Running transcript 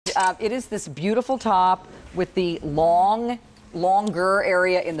it is this beautiful top with the longer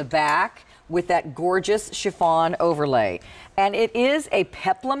area in the back with that gorgeous chiffon overlay. And it is a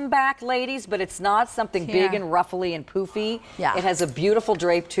peplum back, ladies, but it's not something big and ruffly and poofy. Yeah. It has a beautiful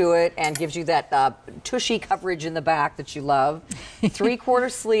drape to it and gives you that tushy coverage in the back that you love.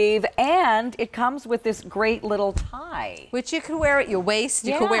 3/4 sleeve, and it comes with this great little tie. Which you can wear at your waist,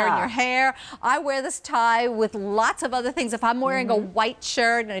 you can wear in your hair. I wear this tie with lots of other things. If I'm wearing a white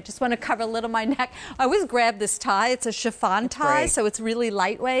shirt and I just want to cover a little of my neck, I always grab this tie. It's a chiffon tie, so it's really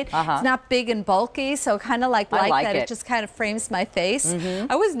lightweight. It's not big and bulky, so kind of like that. It just kind of frames my face. I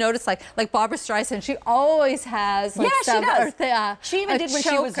always notice like Barbara Streisand, she always has like she does. She even did when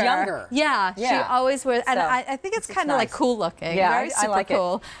she was younger. Yeah, she always wears, and I think it's kind of like cool looking. Yeah, very super like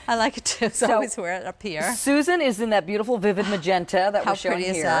cool. I like it too, so I always wear it up here. Susan is in that beautiful vivid magenta that we're showing here.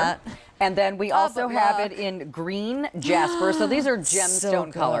 How pretty is that? And then we also have it in green jasper. So these are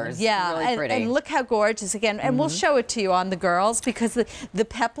gemstone colors. Yeah, really pretty. And look how gorgeous again. And we'll show it to you on the girls because the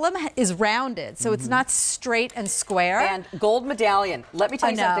peplum is rounded, so it's not straight and square. And gold medallion. Let me tell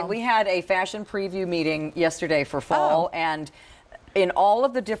you something. We had a fashion preview meeting yesterday for fall, and in all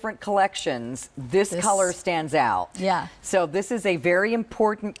of the different collections, this color stands out. Yeah. So this is a very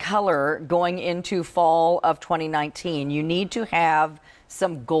important color going into fall of 2019. You need to have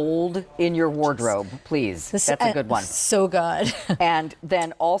some gold in your wardrobe, please. That's a good one. So good. And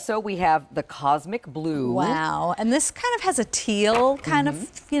then also we have the cosmic blue. Wow. And this kind of has a teal kind of,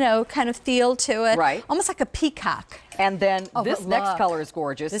 kind of feel to it. Right. Almost like a peacock. And then this next color is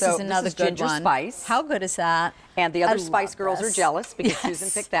gorgeous. This is another good ginger one. Spice. How good is that? And the other Spice Girls are jealous because Susan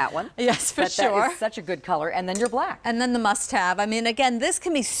picked that one. Yes, for sure. That is such a good color. And then your black. And then the must-have. I mean, again, this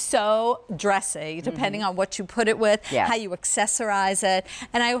can be so dressy depending on what you put it with, how you accessorize it.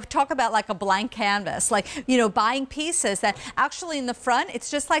 And I talk about like a blank canvas, like, buying pieces that actually in the front, it's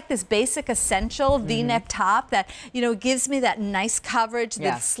just like this basic essential V-neck top that, gives me that nice coverage.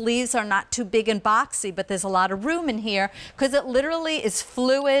 The sleeves are not too big and boxy, but there's a lot of room in here because it literally is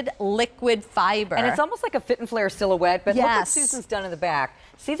fluid, liquid fiber. And it's almost like a fit and flare silhouette, but look what Susan's done in the back.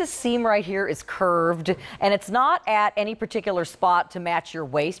 See, the seam right here is curved, and it's not at any particular spot to match your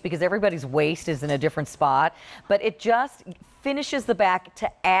waist because everybody's waist is in a different spot, but it just finishes the back to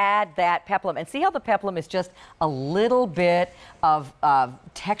add that peplum. And see how the peplum is just a little bit of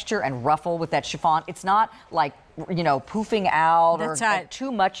texture and ruffle with that chiffon. It's not like, poofing out or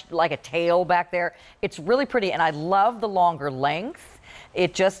too much like a tail back there. It's really pretty, and I love the longer length.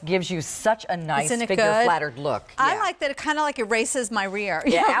 It just gives you such a nice figure-flattered look. I like that it kind of like erases my rear.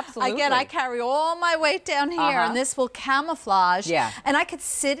 Yeah, absolutely. Again, I carry all my weight down here, and this will camouflage. Yeah. And I could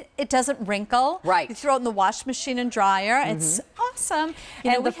sit, it doesn't wrinkle. Right. You throw it in the wash machine and dryer. It's awesome.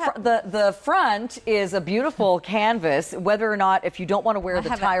 And the front is a beautiful canvas, whether or not, if you don't want to wear the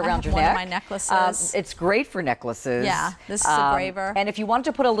tie around your neck. One of my necklaces. It's great for necklaces. Yeah, this is a braver. And if you wanted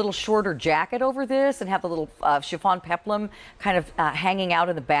to put a little shorter jacket over this and have the little chiffon peplum kind of hanging out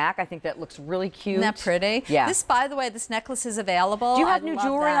in the back, I think that looks really cute. Isn't that pretty? Yeah. This, by the way, this necklace is available. Do you have new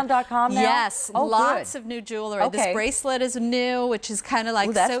jewelry on .com now? Yes, lots of new jewelry. Okay. This bracelet is new, which is kind of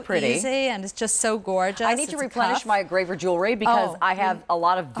like so easy, and it's just so gorgeous. I need to replenish my Graver jewelry because I have a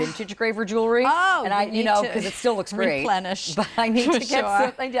lot of vintage Graver jewelry. And I, because it still looks great. Replenish. But I need to get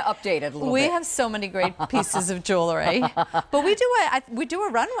something to update it a little bit. We have so many great pieces of jewelry. But we do a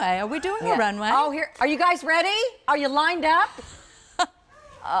runway. Are we doing a runway? Oh, here. Are you guys ready? Are you lined up?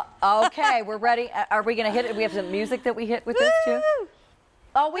 Okay, we're ready. Are we going to hit it? We have some music that we hit with this too?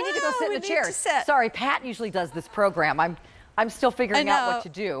 Oh, we need to go sit in the chairs. Sorry, Pat usually does this program. I'm still figuring out what to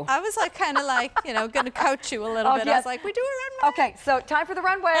do. I was like kind of like, going to coach you a little bit. I was like, we do a runway. Okay, so time for the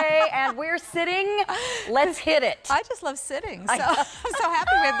runway, and we're sitting. Let's hit it. I just love sitting, so I'm so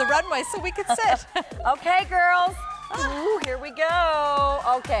happy we have the runway so we can sit. Okay, girls. Ooh, here we go.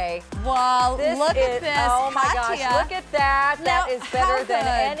 Okay. Well, look at this. Oh my gosh, look at that. That is better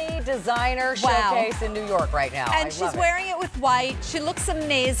than any designer showcase in New York right now. And she's wearing it with white. She looks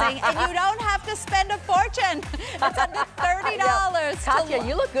amazing. And you don't have to spend a fortune. It's under $30. Katya,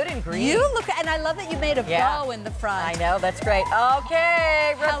 you look good in green. You look, and I love that you made a bow in the front. I know, that's great.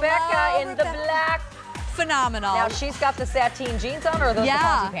 Okay, Rebecca in the black. Phenomenal. Now she's got the sateen jeans on, or are those the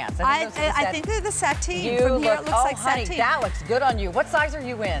poncy pants? I think they're the sateen. From here it looks like honey, sateen. That looks good on you. What size are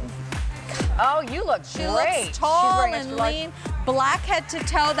you in? Oh, you look great. She looks tall and lean. Black head to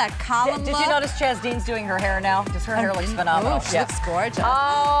toe, that column Did you notice Chaz Dean's doing her hair now? Just her hair looks phenomenal. She looks gorgeous.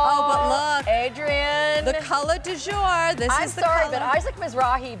 Oh, but look. Adrian. The color du jour. This I'm is the sorry, color. but Isaac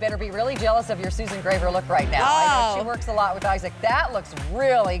Mizrahi better be really jealous of your Susan Graver look right now. Oh. I know she works a lot with Isaac. That looks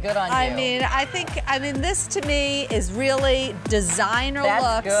really good on you. I mean, this to me is really designer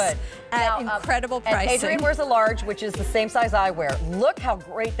That's looks. good. At incredible pricing. And Adrienne wears a large, which is the same size I wear. Look how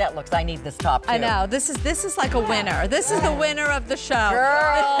great that looks. I need this top too. I know. This is like a winner. This is the winner of the show.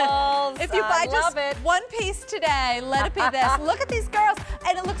 Girls, if you buy just it. one piece today, let it be this. Look at these girls,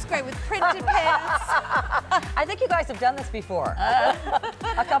 and it looks great with printed pants. I think you guys have done this before,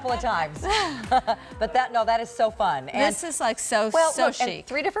 a couple of times. But that is so fun. And this is like so look, chic. And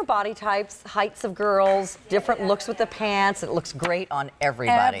 3 different body types, heights of girls, different looks with the pants. It looks great on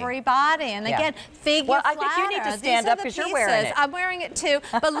everybody. And again, figure Well, I flatter. think you need to stand up because you're wearing it. I'm wearing it too.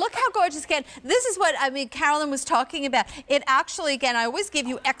 But look how gorgeous. Again, this is what Carolyn was talking about. It actually, again, I always give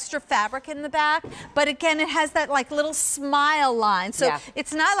you extra fabric in the back, but again, it has that like little smile line. So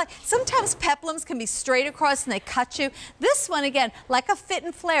it's not like, sometimes peplums can be straight across and they cut you. This one, again, like a fit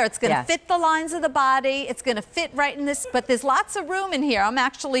and flare. It's going to fit the lines of the body. It's going to fit right in this, but there's lots of room in here. I'm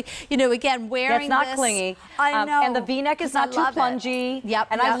actually, again, wearing That's not this. clingy. I know. And the V-neck is not too plungy. Yep.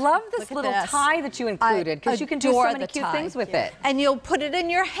 I love this little tie that you included because you can do so many cute things with it. And you'll put it in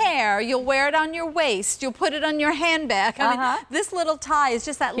your hair. You'll wear it on your waist. You'll put it on your handbag. I mean, this little tie is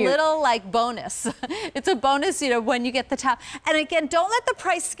just that little like bonus. It's a bonus, when you get the top. And again, don't let the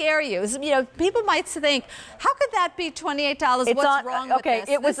price scare you. People might think, how could that be $28? What's wrong with this?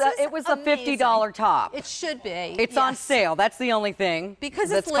 It was a $50 top. It should be. It's on sale. That's the only thing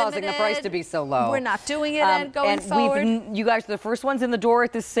because it's causing the price to be so low. We're not doing it going forward. You guys are the first ones in the door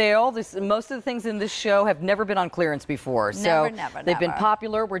at this sale. Most of the things in this show have never been on clearance before. Never. They've been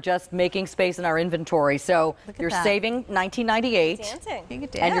popular. We're just making space in our inventory. So you're saving $19.98. Dancing. You can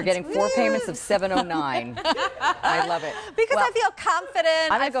dance. And you're getting 4 payments of $709. I love it. Because I feel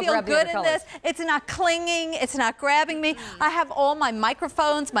confident. I feel good in this. It's not clinging. It's not grabbing me. I have all my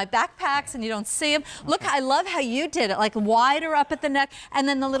microphones, my backpacks, and you don't see them. Look, I love how you did it, like wider up at the neck, and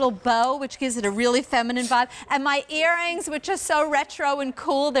then the little bow, which gives it a really feminine vibe. And my earrings, which are so retro and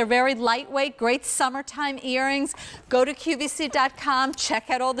cool. They're very lightweight, great summertime earrings. Go to QVC.com, check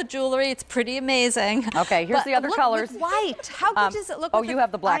out all the jewelry. It's pretty amazing. Okay, here's the other colors. With white. How good does it look? Oh, you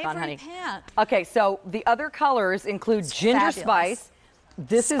have the black on, honey. Okay, so the other colors include ginger spice.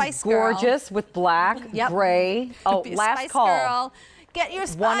 This is gorgeous with black, gray. Oh, last call. Girl. Get your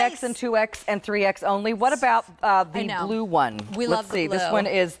spice. 1X and 2X and 3X only. What about the blue one? We love the blue. This one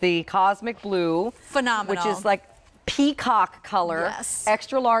is the Cosmic Blue. Phenomenal. Which is like peacock color. Yes.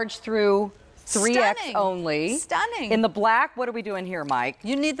 Extra large through 3X only. Stunning. In the black, what are we doing here, Mike?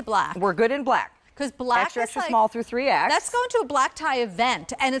 You need the black. We're good in black. Because black extra is like, small through 3X. That's going to a black tie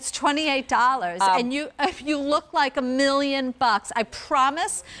event, and it's $28. And if you look like $1 million, I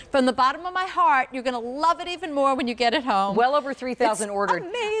promise, from the bottom of my heart, you're going to love it even more when you get it home. Well over 3,000 ordered.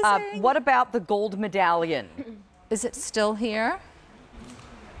 Amazing. What about the gold medallion? Is it still here?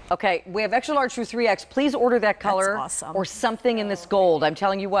 Okay, we have extra large through 3X. Please order that color or something in this gold. I'm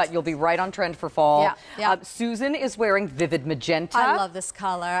telling you what, you'll be right on trend for fall. Susan is wearing vivid magenta. I love this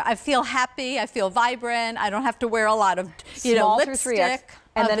color. I feel happy. I feel vibrant. I don't have to wear a lot of, small lipstick. Through 3X.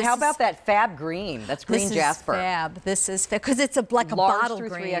 And then how about that fab green? That's green jasper. This is fab because it's like a large bottle through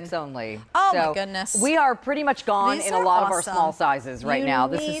green. 3X only. Oh my goodness. We are pretty much gone in a lot of our small sizes right now.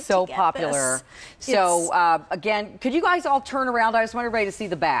 This is so popular. So again, could you guys all turn around? I just want everybody to see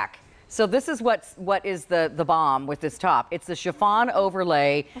the back. So this is what is the bomb with this top. It's the chiffon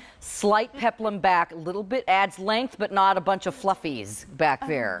overlay, slight peplum back, a little bit adds length, but not a bunch of fluffies back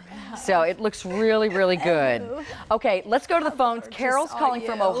there. So it looks really, really good. Okay, let's go to the phones. Carol's calling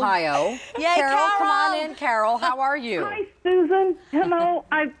from Ohio. Yay, Carol, come on in. Carol, how are you? Hi, Susan. Hello.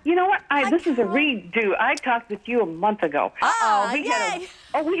 You know what? This is a redo. I talked with you a month ago.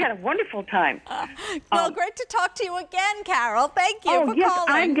 We had a wonderful time. Well, great to talk to you again, Carol. Thank you for calling.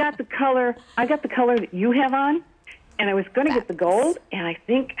 I got the color. I got the color that you have on, and I was going to get the gold. And I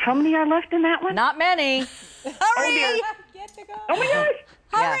think how many are left in that one? Not many. Hurry! Get the gold. Oh my gosh!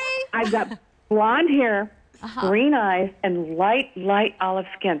 Hurry! I've got blonde hair, green eyes, and light olive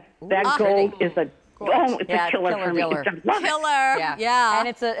skin. That gold is a it's a killer for me. It's a killer. Yeah. And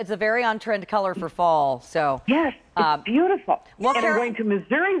it's a very on trend color for fall. So yes, it's beautiful. Well, and I'm going to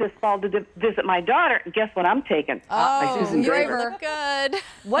Missouri this fall to visit my daughter. And guess what I'm taking? Susan Graver. Good.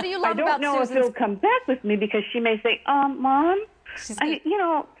 What do you love I about don't know Susan's... if he'll come back with me because she may say, Mom, I like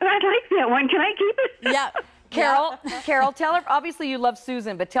that one. Can I keep it? Yeah. Carol, tell her, obviously you love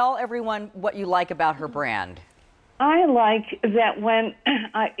Susan, but tell everyone what you like about her brand. I like that when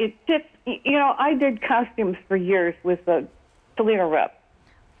it fits. I did costumes for years with the Toledo Rep.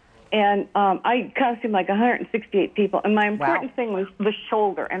 And I costumed like 168 people. And my important thing was the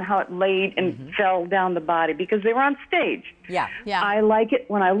shoulder and how it laid and fell down the body because they were on stage. Yeah. I like it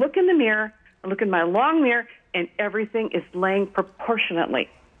when I look in the mirror, I look in my long mirror, and everything is laying proportionately.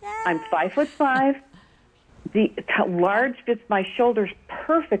 I'm 5'5". The large fits my shoulders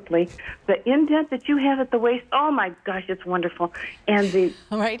perfectly. The indent that you have at the waist, oh my gosh, it's wonderful. And the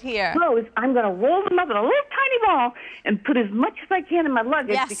right here clothes, I'm going to roll them up in a little tiny ball and put as much as I can in my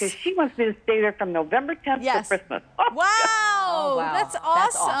luggage because she wants me to stay there from November 10th to Christmas. Oh, wow. That's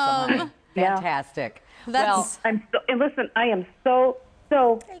awesome. Fantastic. And listen, I am so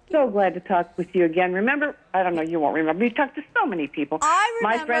glad to talk with you again. Remember, I don't know, you won't remember. You talked to so many people. I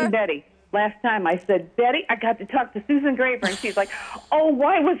remember. My friend Betty. Last time I said, Betty, I got to talk to Susan Graver, and she's like, oh,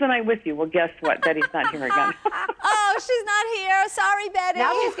 why wasn't I with you? Well, guess what? Betty's not here again. Oh, she's not here. Sorry, Betty.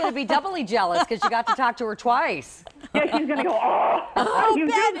 Now she's going to be doubly jealous because you got to talk to her twice. Yeah, she's going to go,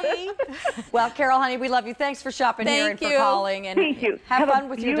 oh, Betty. Well, Carol, honey, we love you. Thanks for shopping here and for calling. And thank you. Have fun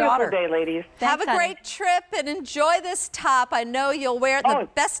with your daughter. Have a beautiful day, ladies. Have a great trip and enjoy this top. I know you'll wear it in the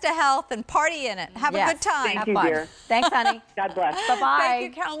best of health and party in it. Have a good time. Thank you, dear. Thanks, honey. God bless. Bye-bye.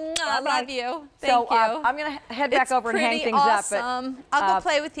 Thank you, Carol. I love you. Thank you. I'm going to head back over and hang things up. But I'll go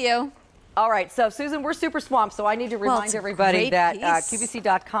play with you. All right, so Susan, we're super swamped, so I need to remind everybody that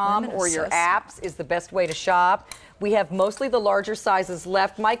QVC.com or your apps is the best way to shop. We have mostly the larger sizes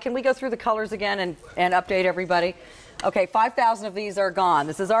left. Mike, can we go through the colors again and update everybody? Okay, 5,000 of these are gone.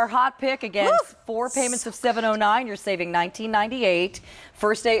 This is our hot pick. Again, 4 payments of $709. You're saving $19.98.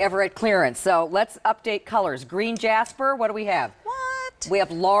 First day ever at clearance. So let's update colors. Green Jasper, what do we have? We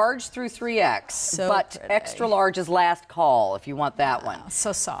have large through 3X, but pretty. Extra large is last call if you want that one.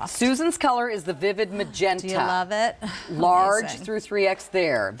 So soft. Susan's color is the vivid magenta. Do you love it? Large Amazing. through 3X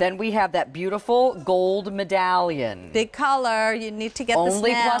there. Then we have that beautiful gold medallion. Big color. You need to get this now.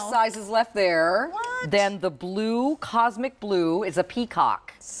 Only plus sizes left there. What? Then the blue, cosmic blue, is a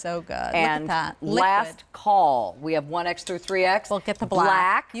peacock. So good. And look at that. last call, we have 1X through 3X. We'll get the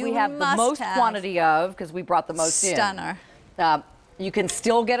black. We have the most quantity of because we brought the most in. Stunner. You can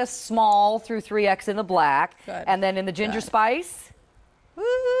still get a small through 3X in the black. Good. And then in the ginger spice,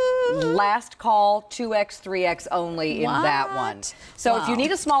 last call, 2X, 3X only in that one. So if you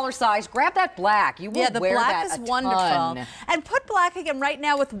need a smaller size, grab that black. You will wear that a ton. Yeah, the black is wonderful. And put black again right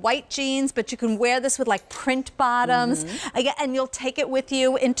now with white jeans, but you can wear this with like print bottoms. Again, and you'll take it with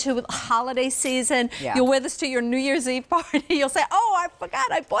you into holiday season. Yeah. You'll wear this to your New Year's Eve party. You'll say, oh, I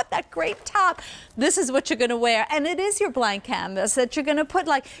forgot I bought that great top. This is what you're going to wear. And it is your blank canvas that you're going to put,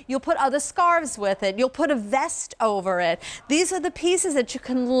 like, you'll put other scarves with it. You'll put a vest over it. These are the pieces that you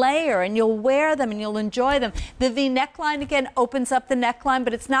can layer and you'll wear them and you'll enjoy them. The V neckline again opens up the neckline,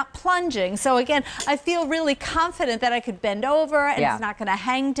 but it's not plunging. So again, I feel really confident that I could bend over and it's not going to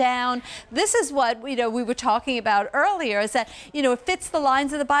hang down. This is what we were talking about earlier, is that it fits the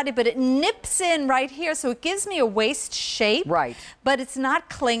lines of the body, but it nips in right here, so it gives me a waist shape. Right. But it's not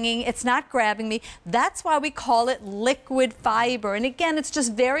clinging, it's not grabbing me. That's why we call it liquid fiber. And again, it's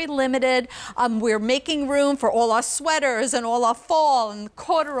just very limited. We're making room for all our sweaters and all our fall and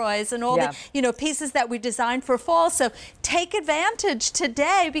corduroys and all the pieces that we designed for fall. So take advantage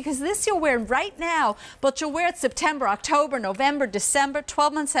today, because this you'll wear right now, but you'll wear it September, October, November, December,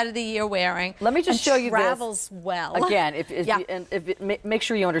 12 months out of the year wearing. Let me just show you this. Travels well. Again, make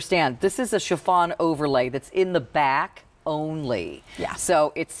sure you understand, this is a chiffon overlay that's in the back only. Yeah.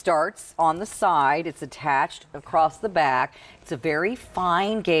 So it starts on the side, it's attached across the back. It's a very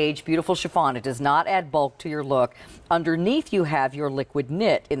fine gauge, beautiful chiffon. It does not add bulk to your look. Underneath you have your liquid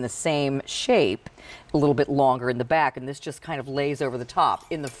knit in the same shape, a little bit longer in the back, and this just kind of lays over the top.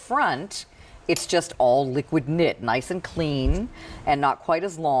 In the front, it's just all liquid knit, nice and clean and not quite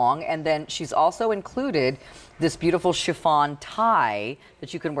as long. And then she's also included this beautiful chiffon tie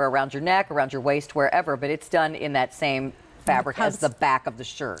that you can wear around your neck, around your waist, wherever, but it's done in that same fabric as the back of the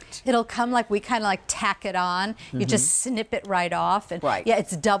shirt. It'll come like we kind of like tack it on. You just snip it right off. And yeah,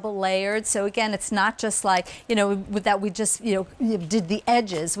 it's double layered. So again, it's not just like, with that we just, did the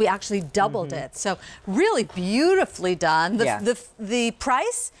edges. We actually doubled it. So really beautifully done. The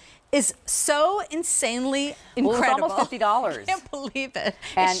price is so insanely incredible. Well, it's almost $50. I can't believe it.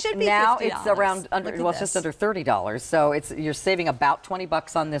 And it should be now $50. It's around it's just under $30. So you're saving about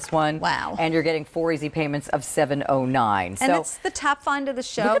 $20 on this one. Wow. And you're getting 4 easy payments of $709. And it's the top find of the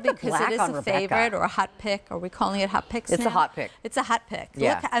show because it is a favorite or a hot pick. Are we calling it hot picks It's now? a hot pick. It's a hot pick.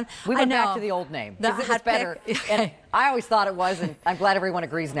 Yeah. Look, we went back to the old name. The it was hot better. pick. And I always thought it was, and I'm glad everyone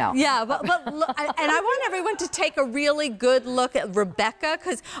agrees now. Yeah, but look, and I want everyone to take a really good look at Rebecca,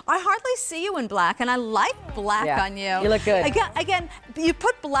 because I hardly see you in black, and I like black on you. You look good. Again, you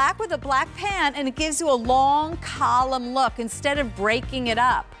put black with a black pan, and it gives you a long column look instead of breaking it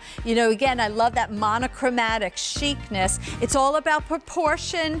up. You know, again, I love that monochromatic chicness. It's all about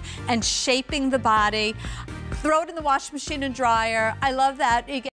proportion and shaping the body. Throw it in the washing machine and dryer. I love that.